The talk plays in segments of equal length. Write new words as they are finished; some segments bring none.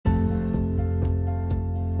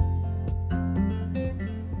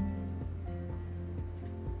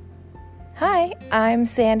Hi, I'm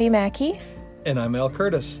Sandy Mackey. And I'm Al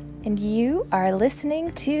Curtis. And you are listening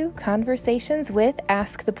to Conversations with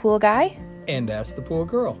Ask the Pool Guy. And Ask the Pool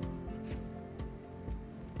Girl.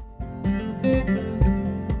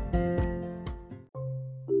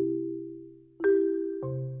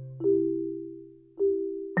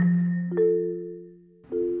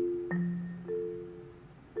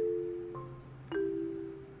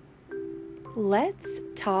 Let's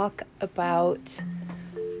talk about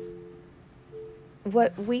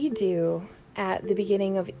what we do at the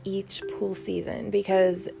beginning of each pool season,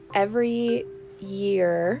 because every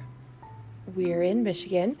year we're in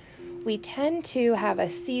Michigan, we tend to have a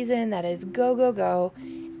season that is go, go, go,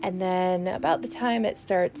 and then about the time it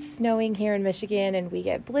starts snowing here in Michigan and we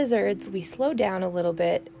get blizzards, we slow down a little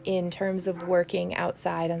bit in terms of working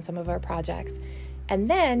outside on some of our projects. And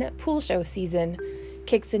then pool show season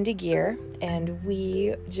kicks into gear, and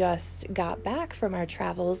we just got back from our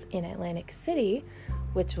travels in Atlantic City,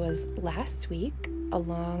 which was last week,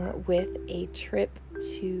 along with a trip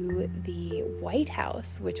to the White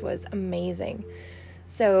House, which was amazing.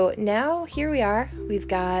 So now here we are. We've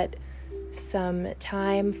got some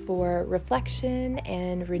time for reflection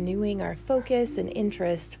and renewing our focus and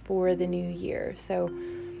interest for the new year. So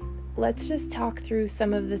let's just talk through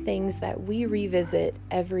some of the things that we revisit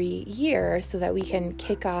every year so that we can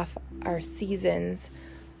kick off our seasons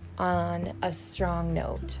on a strong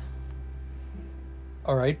note.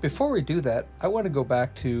 All right, before we do that, I want to go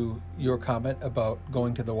back to your comment about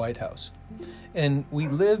going to the White House. And we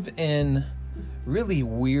live in really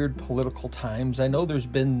weird political times. I know there's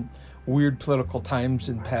been weird political times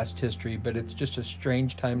in past history, but it's just a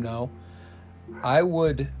strange time now. I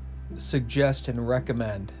would suggest and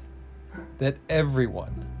recommend that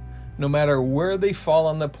everyone, no matter where they fall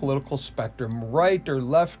on the political spectrum, right or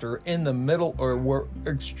left or in the middle or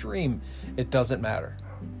extreme, it doesn't matter.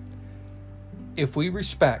 If we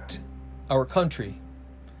respect our country,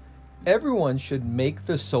 everyone should make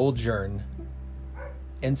the sojourn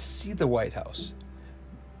and see the White House,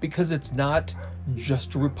 because it's not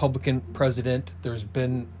just a Republican president. There's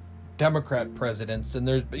been Democrat presidents, and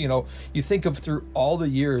there's, you think of through all the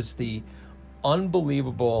years, the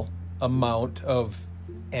unbelievable amount of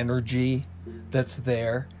energy that's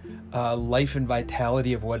there, life and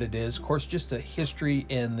vitality of what it is. Of course, just the history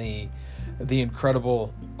and the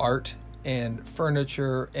incredible art and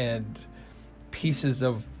furniture and pieces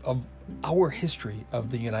of our history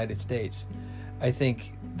of the United States. I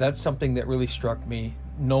think that's something that really struck me,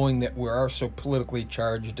 knowing that we are so politically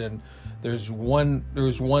charged, and there's one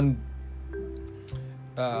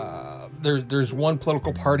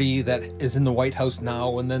political party that is in the White House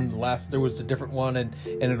now, and then there was a different one, and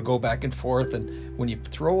it'll go back and forth. And when you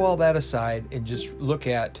throw all that aside and just look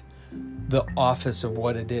at the office of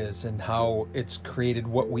what it is and how it's created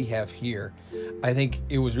what we have here, I think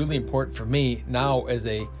it was really important for me now as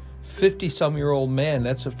a 50-some-year-old man.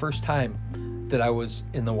 That's the first time that I was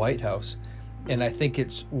in the White House, and I think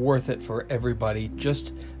it's worth it for everybody,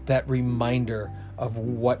 just that reminder of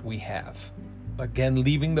what we have. Again,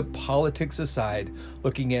 leaving the politics aside,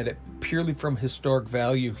 looking at it purely from historic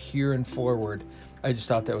value here and forward, I just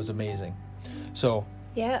thought that was amazing. So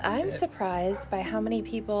yeah, I'm surprised by how many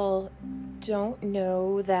people don't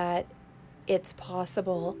know that it's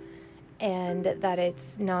possible and that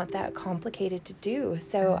it's not that complicated to do.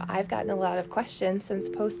 So I've gotten a lot of questions since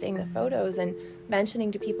posting the photos and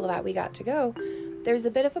mentioning to people that we got to go. There's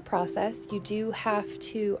a bit of a process. You do have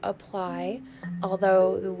to apply,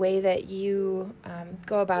 although the way that you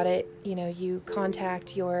go about it, you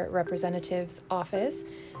contact your representative's office.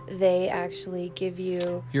 They actually give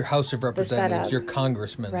you your House of Representatives, your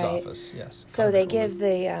congressman's office. Yes. So they give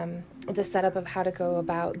the setup of how to go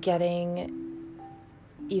about getting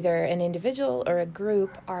either an individual or a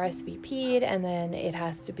group RSVP'd, and then it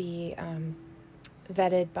has to be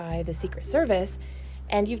vetted by the Secret Service.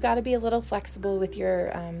 And you've got to be a little flexible with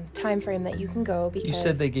your time frame that you can go, because you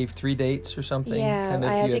said they gave 3 dates or something. Yeah,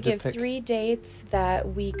 I had to give 3 dates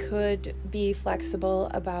that we could be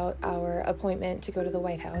flexible about our appointment to go to the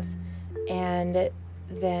White House, and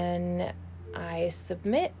then I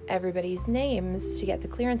submit everybody's names to get the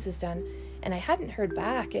clearances done. And I hadn't heard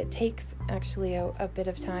back. It takes actually a bit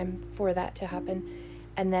of time for that to happen.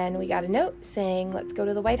 And then we got a note saying, let's go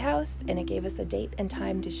to the White House, and it gave us a date and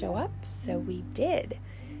time to show up, so we did.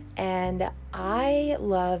 And I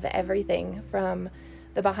love everything from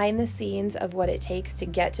the behind the scenes of what it takes to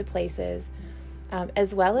get to places,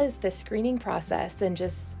 as well as the screening process and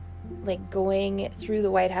just like going through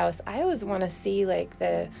the White House. I always want to see like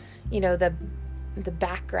the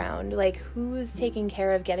background, like who's taking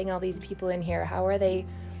care of getting all these people in here, how are they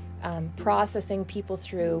processing people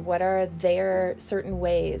through what are their certain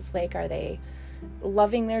ways. Like, are they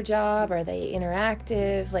loving their job? Are they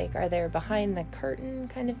interactive? Like, are there behind the curtain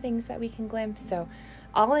kind of things that we can glimpse? So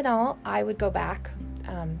all in all, I would go back.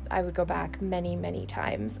 I would go back many, many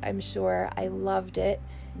times. I'm sure. I loved it,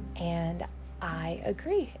 and I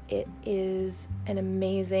agree. It is an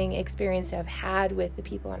amazing experience to have had with the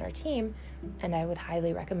people on our team, and I would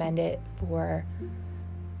highly recommend it for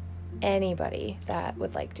anybody that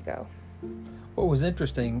would like to go. What was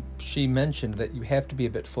interesting, she mentioned that you have to be a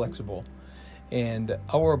bit flexible, and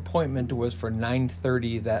our appointment was for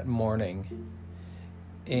 9:30 that morning,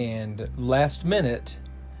 and last minute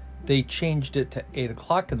they changed it to 8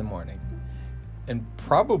 o'clock in the morning, and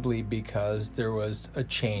probably because there was a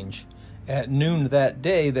change. At noon that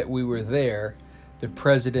day that we were there, the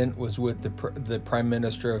president was with the Prime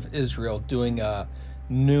Minister of Israel doing a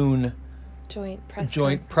noon Joint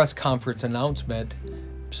press conference announcement.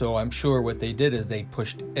 So I'm sure what they did is they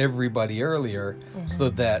pushed everybody earlier so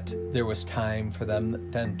that there was time for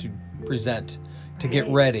them then to present, to get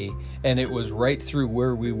ready, and it was right through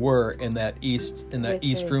where we were in that east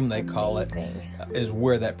room, they call it, is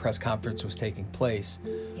where that press conference was taking place.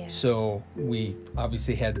 Yeah. So we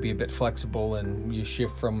obviously had to be a bit flexible, and you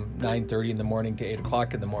shift from 9:30 in the morning to 8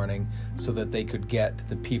 o'clock in the morning so that they could get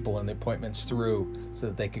the people and the appointments through so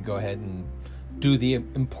that they could go ahead and do the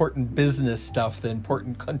important business stuff, the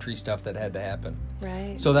important country stuff that had to happen.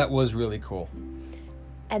 Right. So that was really cool.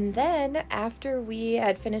 And then after we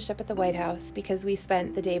had finished up at the White House, because we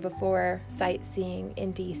spent the day before sightseeing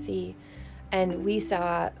in DC, and we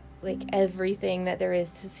saw like everything that there is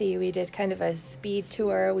to see. We did kind of a speed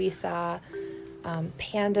tour. We saw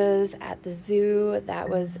pandas at the zoo. That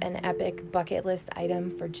was an epic bucket list item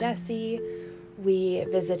for Jesse. We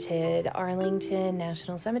visited Arlington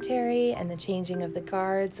National Cemetery and the changing of the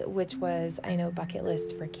guards, which was, I know, bucket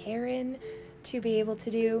list for Karen to be able to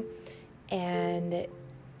do. And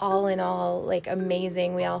all in all, like,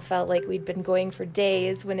 amazing. We all felt like we'd been going for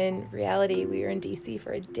days, when in reality we were in DC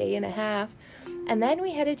for a day and a half. And then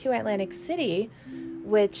we headed to Atlantic City,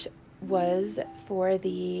 which was for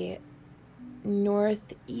the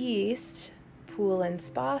Northeast Pool and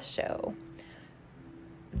Spa Show.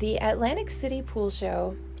 The Atlantic City Pool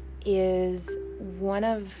Show is one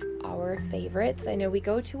of our favorites. I know we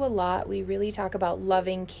go to a lot. We really talk about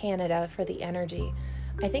loving Canada for the energy.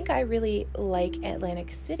 I think I really like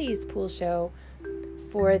Atlantic City's pool show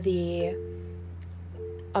for the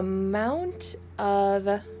amount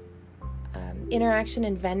of interaction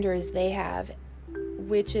and vendors they have,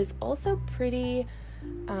 which is also pretty,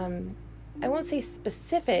 I won't say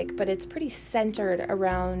specific, but it's pretty centered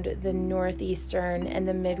around the Northeastern and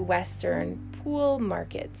the Midwestern pool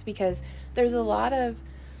markets, because there's a lot of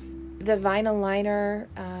the vinyl liner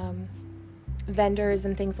vendors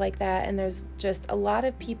and things like that, and there's just a lot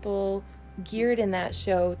of people geared in that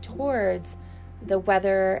show towards the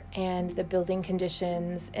weather and the building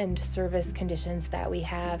conditions and service conditions that we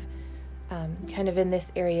have kind of in this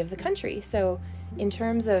area of the country. So in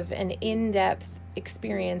terms of an in-depth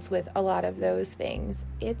experience with a lot of those things,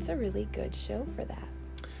 it's a really good show for that.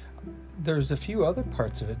 There's a few other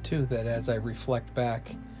parts of it too that, as I reflect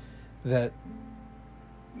back, that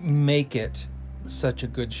make it such a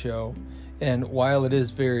good show. And while it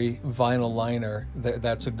is very vinyl liner,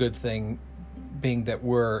 that's a good thing, being that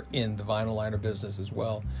we're in the vinyl liner business as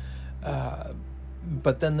well.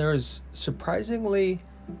 But then there's surprisingly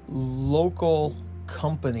local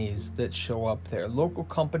companies that show up there, local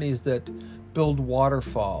companies that build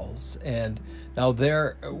waterfalls. And now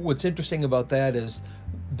what's interesting about that is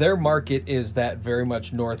their market is that very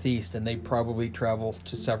much Northeast, and they probably travel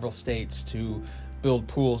to several states to build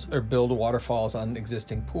pools or build waterfalls on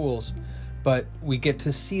existing pools. But we get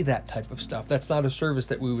to see that type of stuff. That's not a service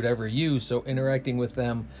that we would ever use, so interacting with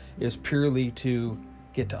them is purely to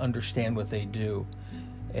get to understand what they do.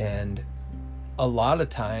 And a lot of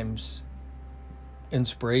times,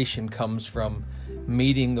 inspiration comes from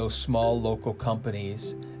meeting those small local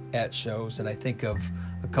companies at shows. And I think of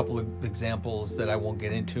a couple of examples that I won't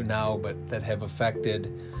get into now, but that have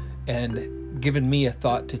affected and given me a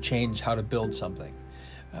thought to change how to build something.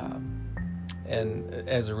 And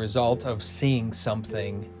as a result of seeing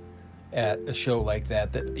something at a show like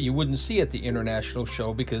that you wouldn't see at the international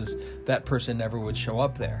show, because that person never would show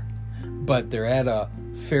up there. But they're at a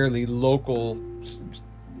fairly local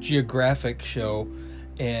geographic show,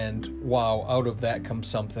 and wow, out of that comes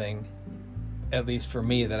something, at least for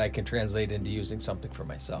me, that I can translate into using something for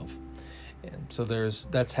myself. And so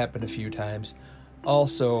that's happened a few times.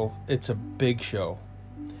 Also, it's a big show.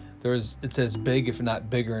 It's as big, if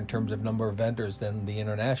not bigger, in terms of number of vendors than the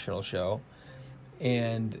international show.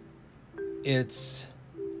 And it's,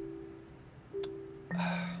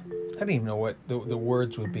 I don't even know what the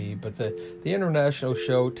words would be, but the international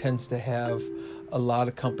show tends to have a lot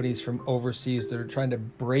of companies from overseas that are trying to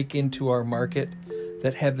break into our market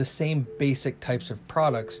that have the same basic types of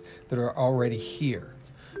products that are already here.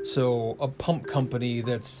 So a pump company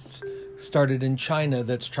that's started in China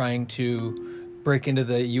that's trying to break into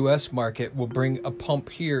the U.S. market will bring a pump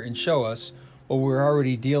here and show us, well, we're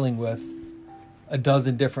already dealing with a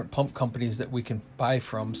dozen different pump companies that we can buy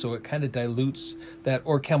from. So it kind of dilutes that.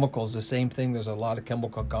 Or chemicals, the same thing. There's a lot of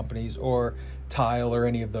chemical companies, or tile, or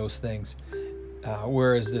any of those things.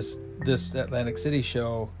 Whereas this Atlantic City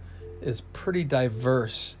show is pretty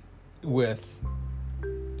diverse with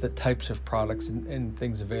the types of products and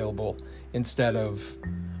things available, instead of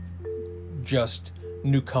just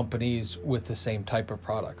new companies with the same type of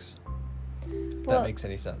products. If that makes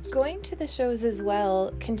any sense. Going to the shows as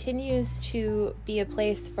well continues to be a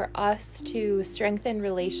place for us to strengthen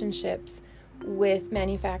relationships with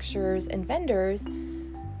manufacturers and vendors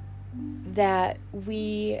that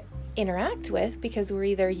we interact with, because we're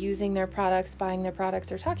either using their products, buying their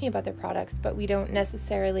products, or talking about their products, but we don't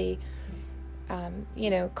necessarily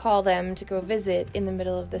call them to go visit in the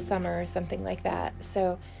middle of the summer or something like that.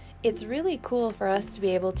 So it's really cool for us to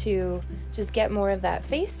be able to just get more of that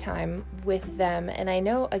FaceTime with them. And I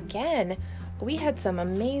know, again, we had some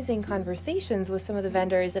amazing conversations with some of the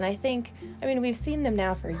vendors, and we've seen them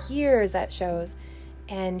now for years at shows,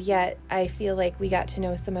 and yet I feel like we got to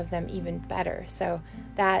know some of them even better. So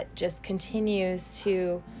that just continues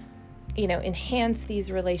to, enhance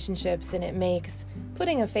these relationships, and it makes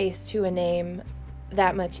putting a face to a name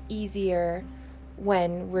that much easier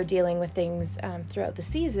when we're dealing with things throughout the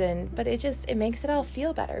season. But it makes it all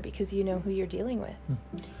feel better because you know who you're dealing with.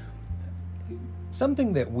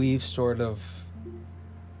 Something that we've sort of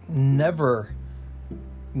never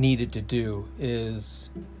needed to do is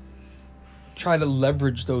try to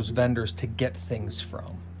leverage those vendors to get things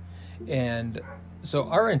from. And so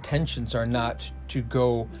our intentions are not to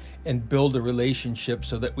go and build a relationship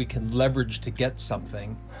so that we can leverage to get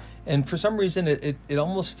something. And for some reason, it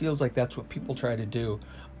almost feels like that's what people try to do.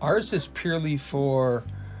 Ours is purely for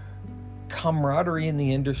camaraderie in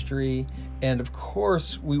the industry. And of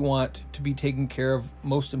course, we want to be taken care of,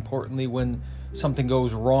 most importantly, when something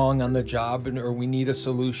goes wrong on the job or we need a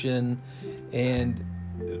solution. And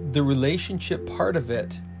the relationship part of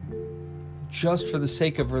it, just for the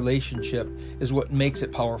sake of relationship, is what makes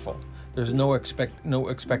it powerful. There's no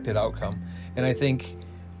expected outcome. And I think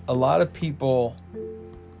a lot of people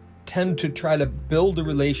tend to try to build a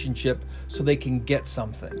relationship so they can get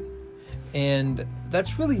something. And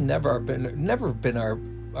that's really never been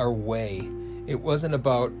our way. It wasn't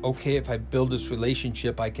about, okay, if I build this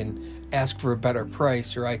relationship, I can ask for a better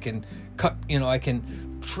price, or I can I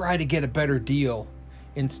can try to get a better deal.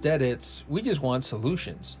 Instead, we just want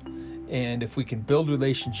solutions. And if we can build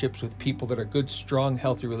relationships with people that are good, strong,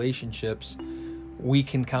 healthy relationships, we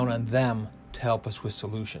can count on them to help us with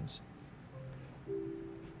solutions.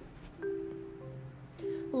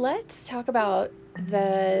 Let's talk about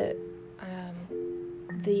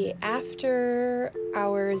the after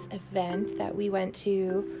hours event that we went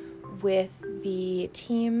to with the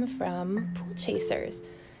team from Pool Chasers.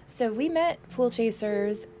 So we met Pool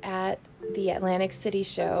Chasers at the Atlantic City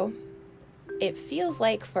show. It feels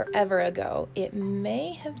like forever ago. It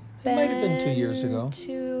might have been 2 years ago.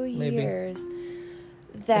 2 Maybe. years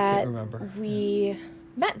I that can't remember. we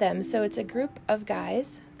met them. So it's a group of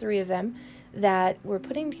guys, 3 of them, that were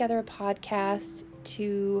putting together a podcast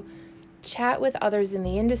to chat with others in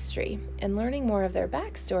the industry and learning more of their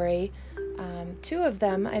backstory. 2 of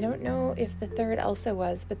them, I don't know if the third also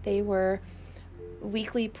was, but they were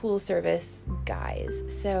weekly pool service guys.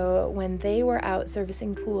 So when they were out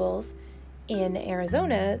servicing pools in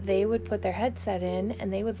Arizona, they would put their headset in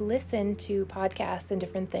and they would listen to podcasts and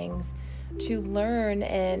different things to learn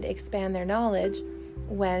and expand their knowledge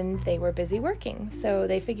when they were busy working. So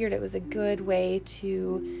they figured it was a good way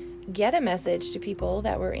to get a message to people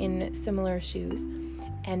that were in similar shoes.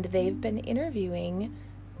 And they've been interviewing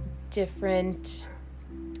different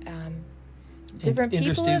people of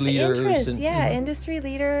interest. Industry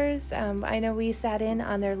leaders. I know we sat in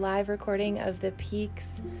on their live recording of the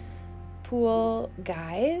Peaks Pool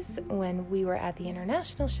guys when we were at the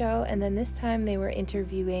international show, and then this time they were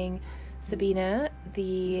interviewing Sabina,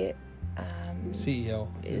 the CEO.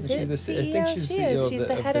 Is Isn't it the CEO? I think she's She CEO is. of She's the,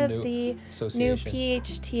 the head of the new association.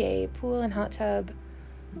 PHTA, Pool and Hot Tub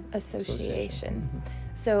Association. Mm-hmm.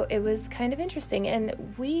 So it was kind of interesting,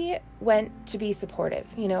 and we went to be supportive.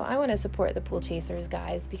 I want to support the Pool Chasers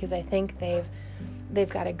guys because I think they've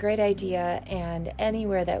got a great idea, and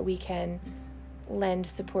anywhere that we can lend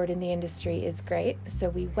support in the industry is great. So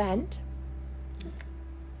we went,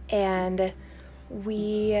 and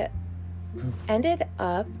we ended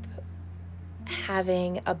up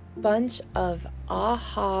having a bunch of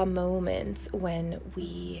aha moments when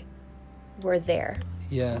we were there.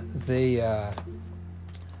 Yeah,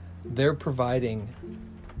 they're providing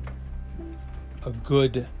a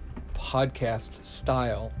good podcast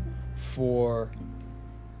style for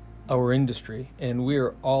our industry, and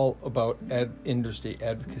we're all about industry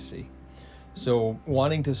advocacy. So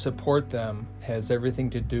wanting to support them has everything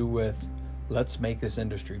to do with let's make this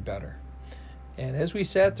industry better. And as we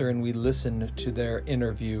sat there and we listened to their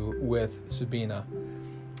interview with Sabina,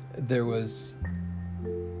 there was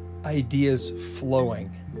ideas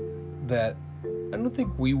flowing that I don't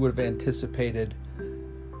think we would have anticipated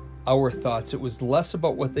our thoughts. It was less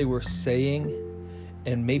about what they were saying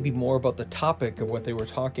and maybe more about the topic of what they were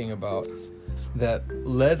talking about that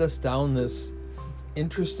led us down this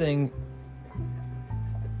interesting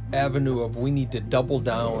avenue of we need to double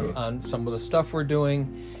down on some of the stuff we're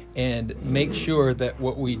doing and make sure that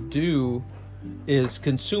what we do is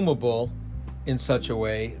consumable in such a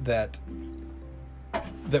way that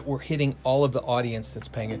we're hitting all of the audience that's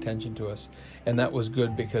paying attention to us. And that was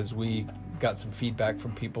good because we got some feedback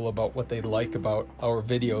from people about what they like about our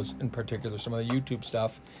videos, in particular some of the YouTube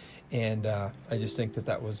stuff. And I just think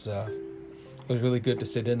that was really good to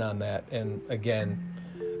sit in on that. And again,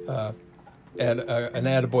 an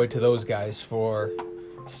attaboy to those guys for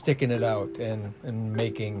sticking it out and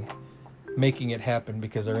making it happen,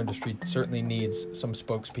 because our industry certainly needs some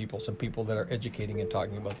spokespeople, some people that are educating and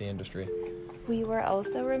talking about the industry. We were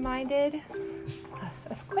also reminded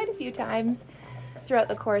of quite a few times throughout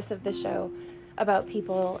the course of the show about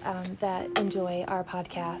people that enjoy our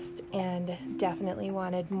podcast and definitely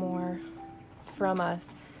wanted more from us.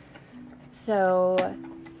 So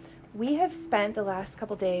we have spent the last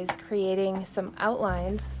couple days creating some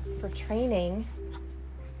outlines for training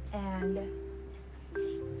and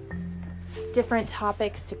different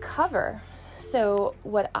topics to cover. So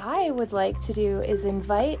what I would like to do is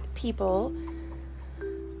invite people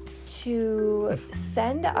to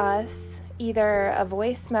send us either a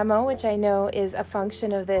voice memo, which I know is a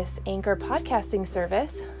function of this Anchor podcasting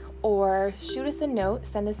service, or shoot us a note,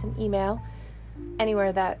 send us an email,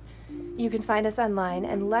 anywhere that you can find us online,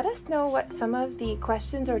 and let us know what some of the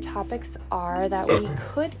questions or topics are that we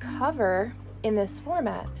could cover in this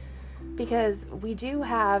format, because we do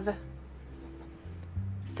have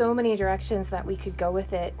so many directions that we could go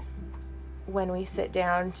with it when we sit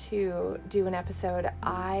down to do an episode.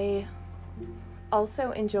 I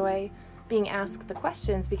also enjoy being asked the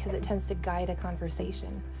questions because it tends to guide a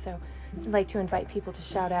conversation. So I'd like to invite people to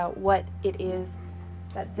shout out what it is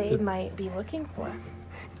that they might be looking for.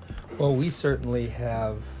 Well, we certainly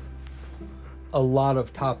have a lot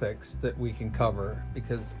of topics that we can cover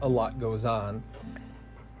because a lot goes on.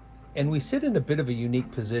 And we sit in a bit of a unique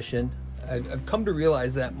position. I've come to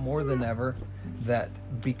realize that more than ever, that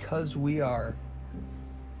because we are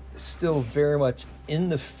still very much in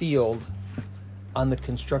the field on the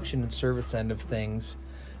construction and service end of things,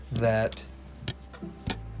 that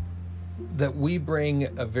we bring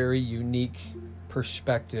a very unique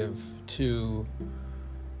perspective to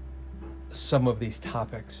some of these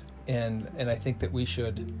topics. And I think that we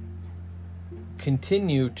should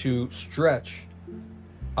continue to stretch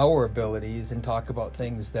our abilities and talk about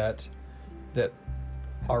things that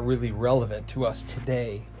are really relevant to us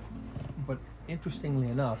today. But interestingly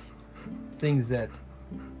enough, things that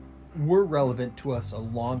were relevant to us a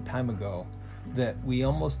long time ago that we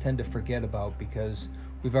almost tend to forget about because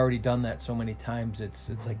we've already done that so many times. It's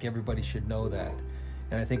like everybody should know that.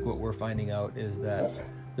 And I think what we're finding out is that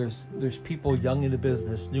there's people young in the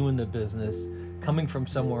business, new in the business, coming from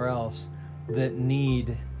somewhere else that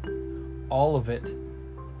need all of it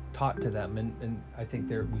taught to them, and I think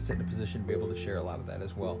we sit in a position to be able to share a lot of that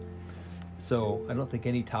as well. So I don't think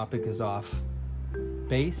any topic is off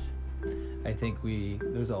base. I think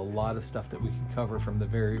there's a lot of stuff that we can cover, from the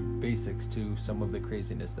very basics to some of the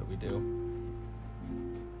craziness that we do.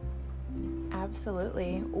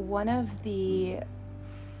 Absolutely. One of the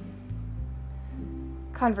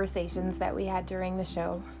conversations that we had during the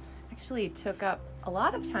show actually took up a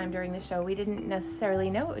lot of time during the show. We didn't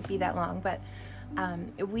necessarily know it would be that long, but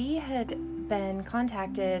we had been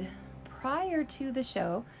contacted prior to the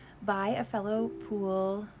show by a fellow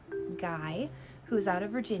pool guy who's out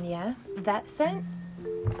of Virginia that sent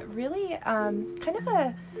really kind of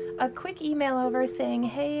a quick email over saying,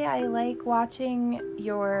 hey, I like watching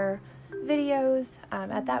your videos.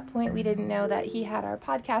 At that point, we didn't know that he had our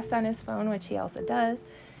podcast on his phone, which he also does.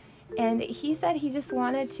 And he said he just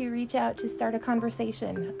wanted to reach out to start a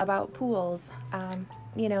conversation about pools, and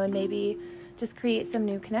maybe just create some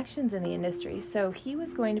new connections in the industry. So he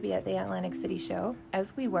was going to be at the Atlantic City show,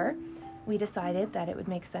 as we were. We decided that it would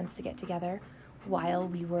make sense to get together while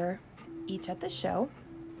we were each at the show,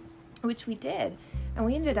 which we did. And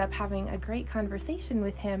we ended up having a great conversation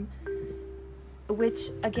with him,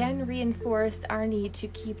 which again reinforced our need to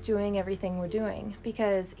keep doing everything we're doing,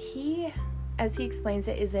 because he, as he explains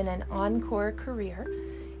it, is in an encore career.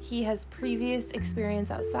 He has previous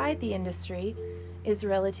experience outside the industry, is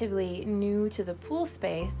relatively new to the pool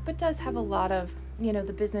space, but does have a lot of,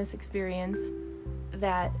 the business experience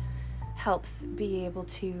that helps be able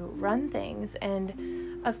to run things.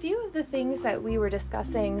 And a few of the things that we were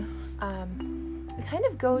discussing kind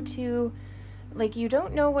of go to, like, you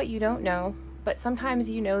don't know what you don't know, but sometimes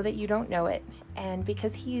you know that you don't know it. And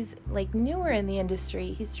because he's like newer in the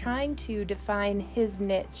industry, he's trying to define his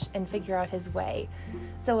niche and figure out his way.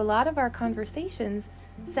 So a lot of our conversations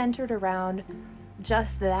centered around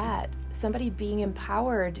just that, somebody being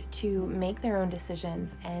empowered to make their own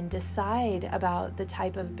decisions and decide about the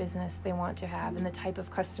type of business they want to have and the type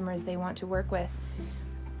of customers they want to work with.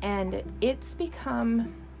 And it's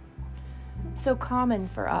become so common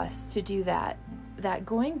for us to do that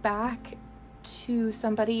going back to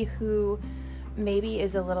somebody who maybe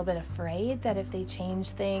is a little bit afraid that if they change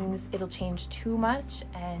things, it'll change too much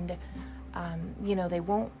and, they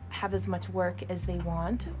won't have as much work as they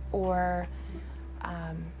want, or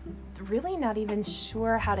really not even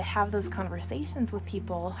sure how to have those conversations with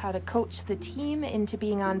people, how to coach the team into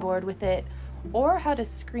being on board with it, or how to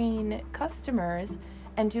screen customers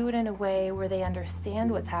and do it in a way where they understand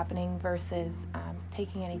what's happening versus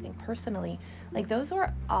taking anything personally. Like, those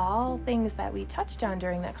were all things that we touched on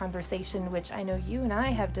during that conversation, which I know you and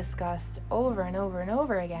I have discussed over and over and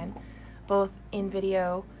over again, both in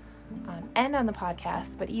video and on the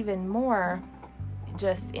podcast, but even more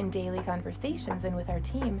just in daily conversations and with our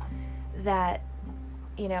team, that,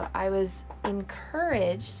 I was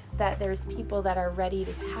encouraged that there's people that are ready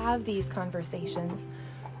to have these conversations,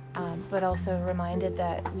 but also reminded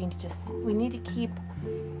that we need to keep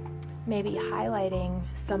maybe highlighting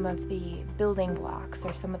some of the building blocks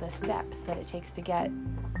or some of the steps that it takes to get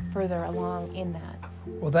further along in that.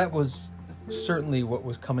 Well, that was certainly what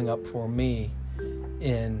was coming up for me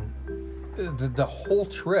in the whole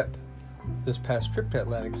trip. This past trip to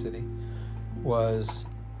Atlantic City was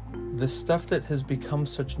the stuff that has become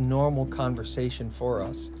such normal conversation for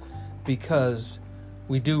us, because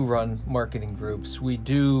we do run marketing groups. We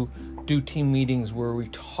do team meetings where we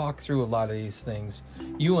talk through a lot of these things.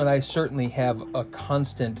 You and I certainly have a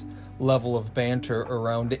constant level of banter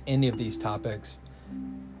around any of these topics.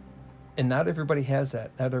 And not everybody has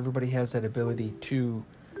that. Not everybody has that ability to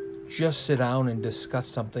just sit down and discuss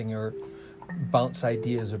something or bounce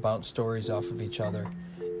ideas or bounce stories off of each other.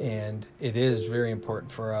 And it is very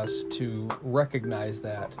important for us to recognize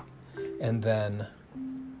that and then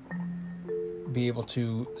be able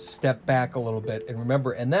to step back a little bit and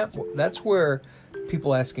remember. And that's where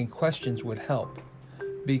people asking questions would help,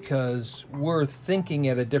 because we're thinking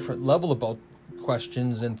at a different level about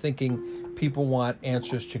questions and thinking people want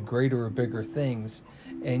answers to greater or bigger things,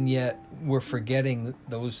 and yet we're forgetting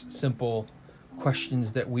those simple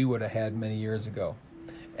questions that we would have had many years ago.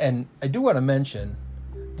 And I do want to mention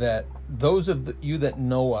that those of you that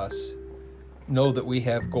know us know that we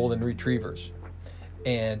have golden retrievers.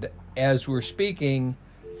 And as we're speaking,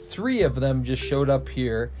 3 of them just showed up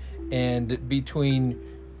here, and between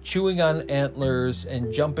chewing on antlers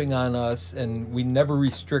and jumping on us, and we never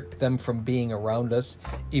restrict them from being around us,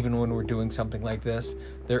 even when we're doing something like this.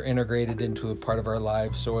 They're integrated into a part of our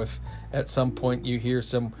lives. So if at some point you hear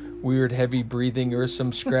some weird heavy breathing or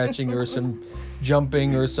some scratching or some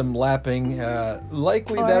jumping or some lapping,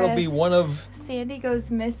 likely or that'll be one of... Sandi goes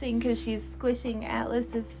missing because she's squishing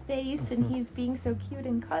Atlas's face and he's being so cute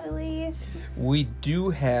and cuddly. We do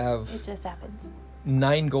have... It just happens.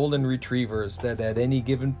 9 golden retrievers that at any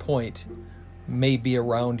given point may be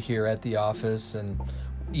around here at the office, and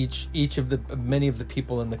many of the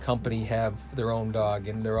people in the company have their own dog,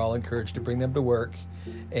 and they're all encouraged to bring them to work.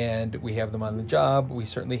 And we have them on the job. We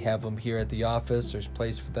certainly have them here at the office. There's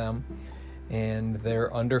place for them, and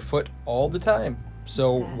they're underfoot all the time.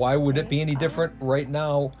 So why would it be any different right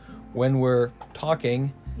now when we're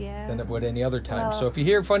talking than it would any other time? Well, so if you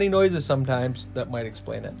hear funny noises sometimes, that might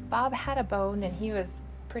explain it. Bob had a bone, and he was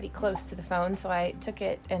pretty close to the phone, so I took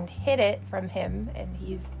it and hid it from him, and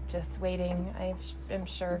he's just waiting, I'm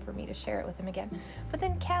sure, for me to share it with him again. But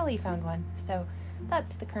then Callie found one, so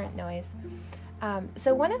that's the current noise.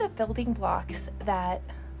 So one of the building blocks that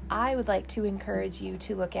I would like to encourage you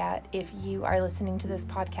to look at if you are listening to this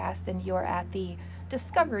podcast and you're at the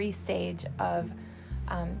discovery stage of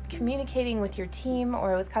communicating with your team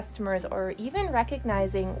or with customers, or even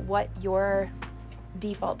recognizing what your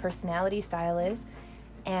default personality style is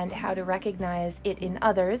and how to recognize it in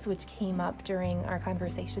others, which came up during our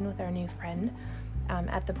conversation with our new friend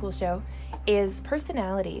at the pool show, is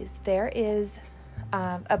personalities. There is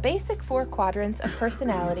a basic 4 quadrants of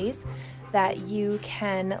personalities that you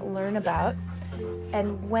can learn about.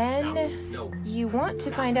 And when you want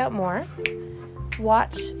to find out more,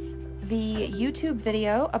 watch the YouTube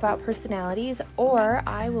video about personalities, or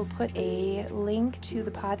I will put a link to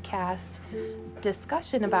the podcast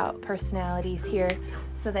discussion about personalities here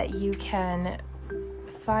so that you can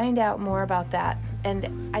find out more about that.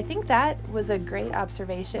 And I think that was a great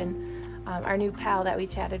observation our new pal that we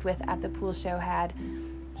chatted with at the pool show had.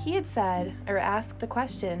 He had said, or asked the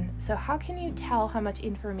question, so how can you tell how much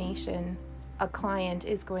information a client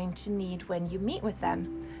is going to need when you meet with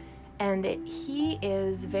them? And he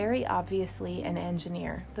is very obviously an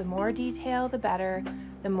engineer. The more detail, the better.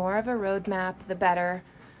 The more of a roadmap, the better.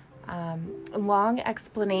 Long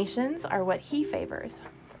explanations are what he favors.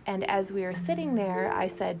 And as we were sitting there, I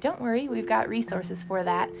said, don't worry, we've got resources for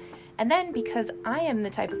that. And then, because I am the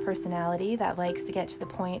type of personality that likes to get to the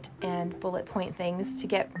point and bullet point things to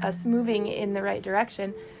get us moving in the right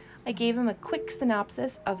direction, I gave him a quick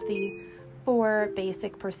synopsis of the 4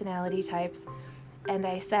 basic personality types. And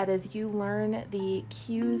I said, as you learn the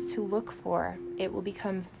cues to look for, it will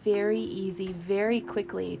become very easy, very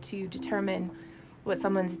quickly to determine what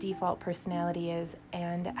someone's default personality is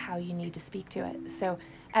and how you need to speak to it. So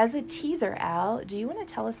as a teaser, Al, do you want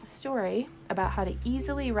to tell us a story about how to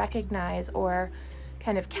easily recognize or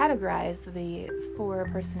kind of categorize the 4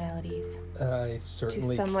 personalities? I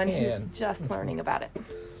certainly can. To someone who's just learning about it.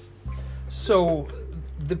 So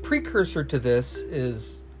the precursor to this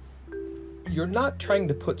is, you're not trying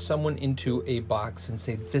to put someone into a box and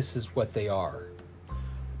say, this is what they are.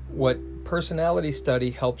 What personality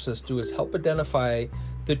study helps us do is help identify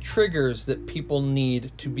the triggers that people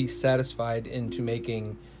need to be satisfied into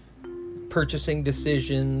making purchasing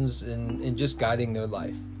decisions and just guiding their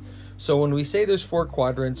life. So when we say there's 4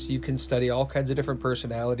 quadrants, you can study all kinds of different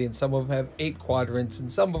personality, and some of them have 8 quadrants,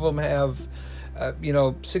 and some of them have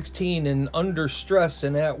 16 and under stress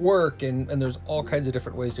and at work, and there's all kinds of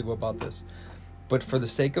different ways to go about this. But for the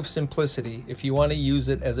sake of simplicity, if you want to use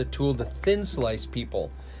it as a tool to thin slice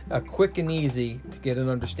people, quick and easy to get an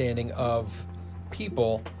understanding of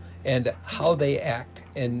people and how they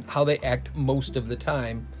act most of the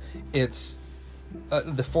time, it's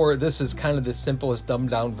the 4. This is kind of the simplest dumbed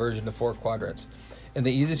down version of 4 quadrants. And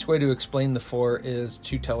the easiest way to explain the 4 is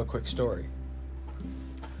to tell a quick story.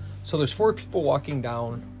 So there's 4 people walking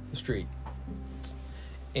down the street,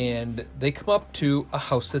 and they come up to a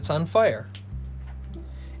house that's on fire.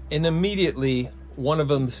 And immediately one of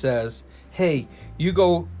them says, hey, you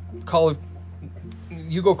go call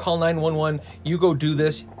 911, you go do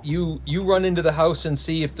this, you run into the house and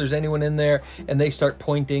see if there's anyone in there, and they start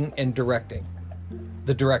pointing and directing.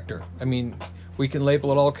 The director. I mean, we can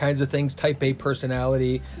label it all kinds of things. Type A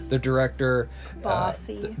personality, the director.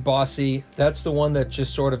 Bossy. That's the one that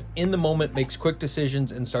just sort of in the moment makes quick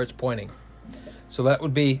decisions and starts pointing. So that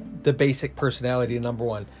would be the basic personality, number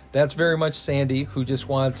 1. That's very much Sandi, who just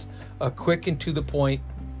wants a quick and to the point.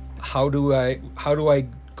 How do I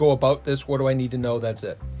go about this? What do I need to know? That's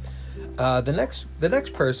it. The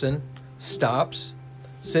next person stops,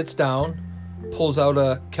 sits down, pulls out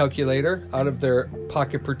a calculator out of their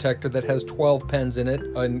pocket protector that has 12 pens in it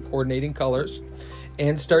in coordinating colors,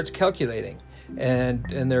 and starts calculating.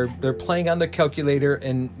 And they're playing on the calculator,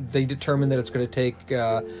 and they determine that it's going to take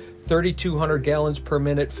 3,200 gallons per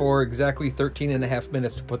minute for exactly 13 and a half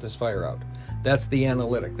minutes to put this fire out. That's the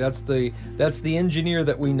analytic. That's the engineer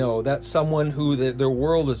that we know. That's someone who their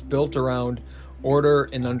world is built around order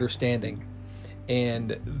and understanding.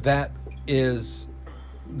 And that is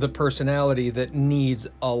the personality that needs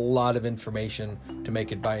a lot of information to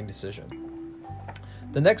make a buying decision.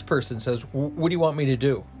 The next person says, what do you want me to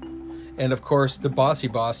do? And of course, the bossy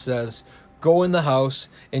boss says, go in the house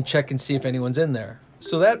and check and see if anyone's in there.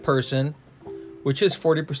 So that person, which is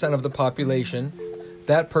 40% of the population,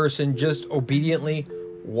 that person just obediently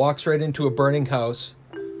walks right into a burning house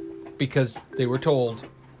because they were told,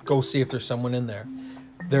 go see if there's someone in there.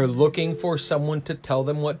 They're looking for someone to tell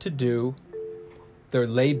them what to do. They're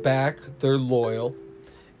laid back, they're loyal,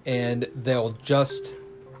 and they'll just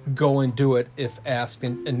go and do it if asked,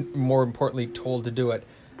 and more importantly, told to do it.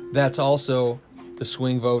 That's also the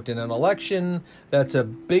swing vote in an election. That's a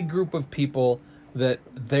big group of people that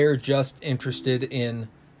they're just interested in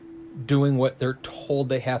doing what they're told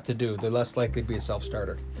they have to do. They're less likely to be a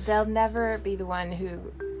self-starter. They'll never be the one who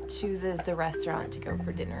chooses the restaurant to go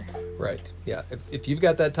for dinner. Right. Yeah. If you've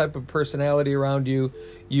got that type of personality around you,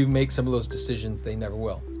 you make some of those decisions they never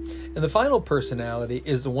will. And the final personality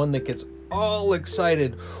is the one that gets all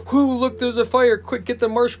excited. Whoo, look, there's a fire. Quick, get the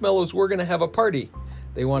marshmallows. We're going to have a party.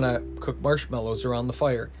 They want to cook marshmallows around the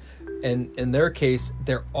fire. And in their case,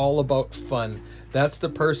 they're all about fun. That's the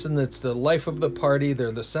person that's the life of the party.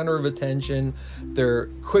 They're the center of attention. They're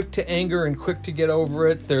quick to anger and quick to get over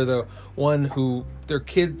it. They're the one who, their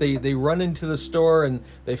kid, they run into the store and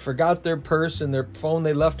they forgot their purse and their phone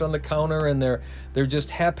they left on the counter, and they're just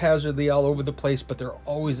haphazardly all over the place, but they're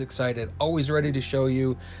always excited, always ready to show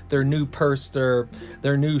you their new purse, their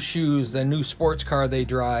new shoes, their new sports car they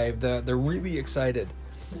drive. They're really excited.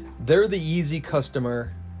 They're the easy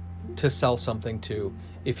customer to sell something to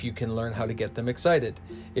if you can learn how to get them excited.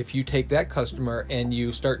 If you take that customer and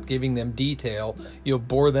you start giving them detail, you'll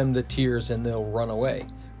bore them to tears and they'll run away.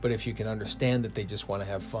 But if you can understand that they just want to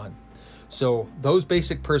have fun. So those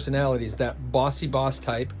basic personalities, that bossy boss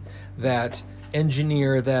type, that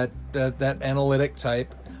engineer, that analytic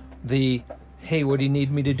type, the hey, what do you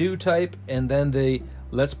need me to do type, and then the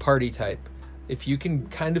let's party type. If you can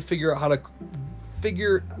kind of figure out how to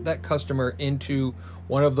figure that customer into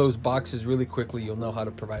one of those boxes really quickly, you'll know how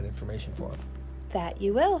to provide information for them. That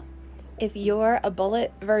you will. If you're a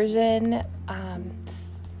bullet version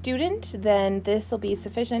student, then this will be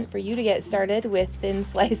sufficient for you to get started with thin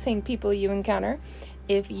slicing people you encounter.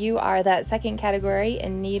 If you are that second category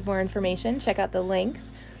and need more information, check out the links.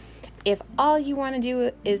 If all you want to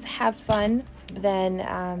do is have fun,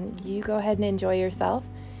 then you go ahead and enjoy yourself.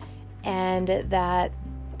 And that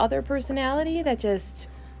other personality that just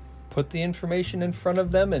put the information in front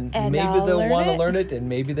of them, and maybe they'll want to learn it and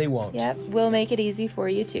maybe they won't. Yep, we'll make it easy for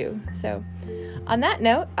you too. So on that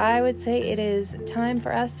note, I would say it is time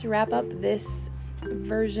for us to wrap up this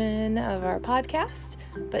version of our podcast.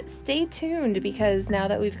 But stay tuned, because now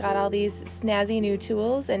that we've got all these snazzy new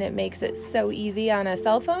tools and it makes it so easy on a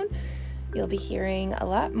cell phone, you'll be hearing a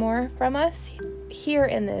lot more from us here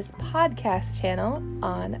in this podcast channel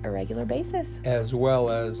on a regular basis, as well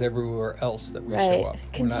as everywhere else that we show up.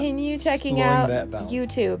 Continue checking out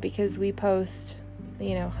YouTube, because we post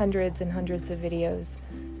hundreds and hundreds of videos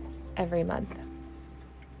every month.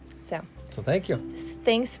 So thank you.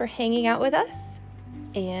 Thanks for hanging out with us,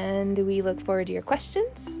 and we look forward to your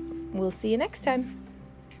questions. We'll see you next time.